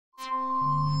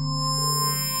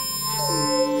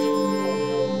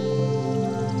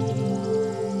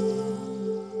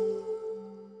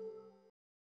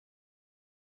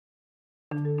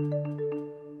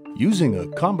Using a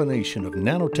combination of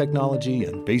nanotechnology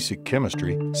and basic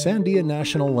chemistry, Sandia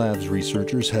National Labs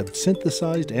researchers have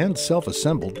synthesized and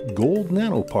self-assembled gold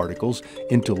nanoparticles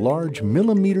into large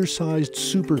millimeter-sized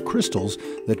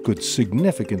supercrystals that could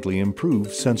significantly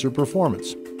improve sensor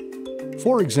performance.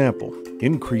 For example,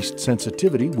 increased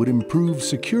sensitivity would improve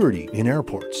security in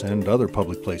airports and other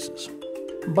public places.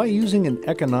 By using an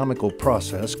economical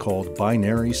process called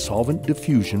binary solvent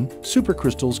diffusion,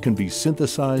 supercrystals can be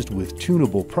synthesized with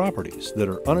tunable properties that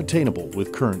are unattainable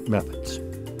with current methods.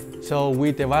 So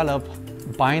we developed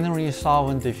binary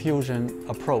solvent diffusion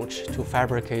approach to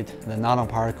fabricate the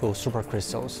nanoparticle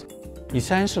supercrystals.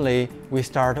 Essentially, we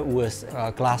start with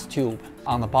a glass tube.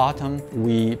 On the bottom,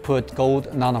 we put gold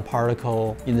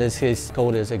nanoparticle. In this case,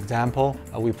 gold is example.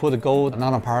 We put the gold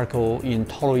nanoparticle in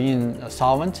toluene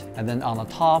solvent, and then on the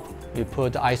top, we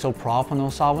put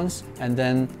isopropanol solvents, and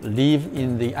then leave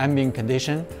in the ambient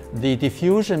condition. The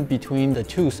diffusion between the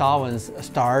two solvents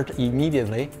start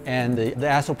immediately, and the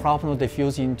isopropanol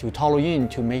diffuse into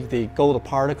toluene to make the gold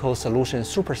particle solution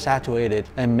supersaturated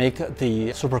and make the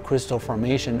supercrystal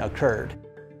formation occurred.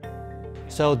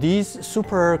 So these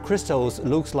supercrystals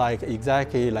looks like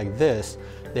exactly like this.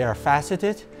 They are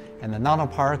faceted, and the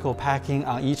nanoparticle packing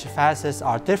on each facet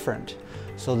are different.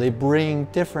 So they bring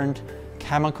different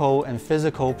chemical and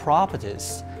physical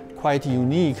properties, quite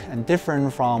unique and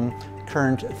different from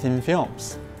current thin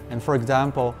films. And for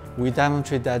example, we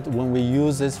demonstrate that when we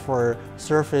use this for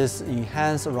surface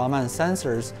enhanced Raman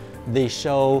sensors, they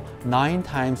show 9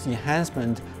 times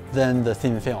enhancement than the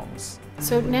thin films.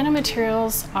 So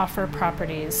nanomaterials offer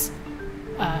properties,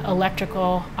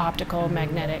 electrical, optical,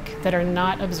 magnetic, that are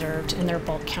not observed in their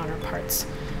bulk counterparts.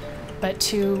 But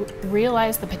to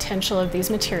realize the potential of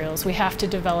these materials, we have to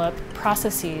develop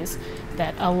processes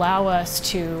that allow us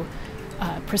to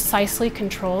precisely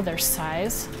control their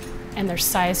size and their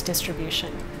size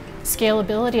distribution.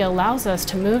 Scalability allows us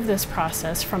to move this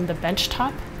process from the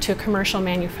benchtop to a commercial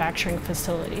manufacturing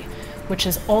facility, which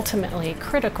is ultimately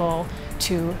critical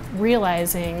to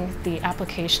realizing the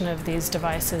application of these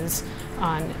devices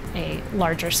on a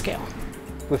larger scale.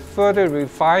 With further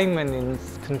refinement in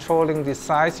controlling the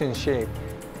size and shape,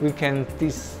 we can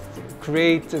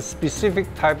create a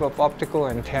specific type of optical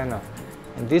antenna.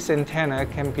 And this antenna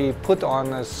can be put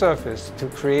on a surface to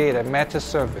create a metal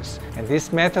surface. And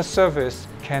this metal surface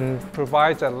can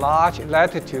provide a large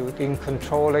latitude in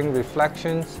controlling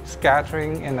reflections,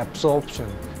 scattering, and absorption.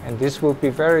 And this will be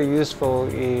very useful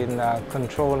in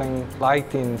controlling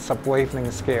light in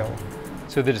subwavelength scale.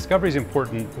 So the discovery is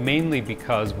important mainly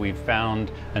because we've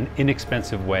found an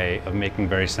inexpensive way of making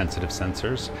very sensitive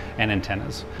sensors and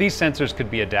antennas. These sensors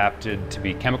could be adapted to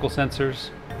be chemical sensors.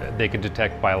 They could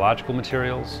detect biological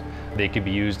materials. They could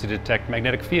be used to detect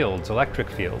magnetic fields,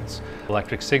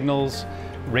 electric signals,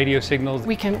 radio signals.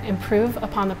 We can improve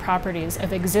upon the properties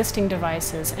of existing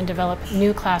devices and develop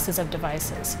new classes of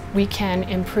devices. We can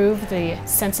improve the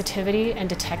sensitivity and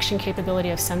detection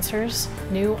capability of sensors,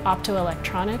 new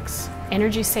optoelectronics,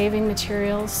 energy-saving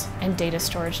materials, and data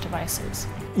storage devices.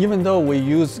 Even though we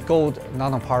use gold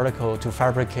nanoparticle to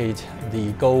fabricate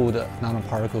the gold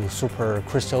nanoparticle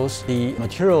supercrystals, the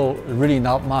material really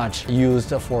not much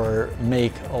used for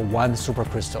make one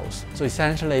supercrystals. So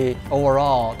essentially,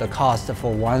 overall, the cost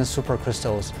for one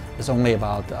supercrystals is only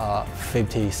about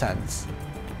 50 cents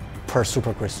per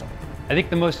supercrystal. I think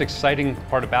the most exciting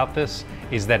part about this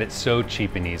is that it's so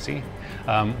cheap and easy.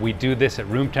 We do this at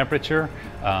room temperature.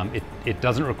 It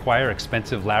doesn't require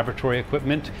expensive laboratory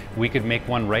equipment. We could make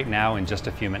one right now in just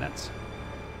a few minutes.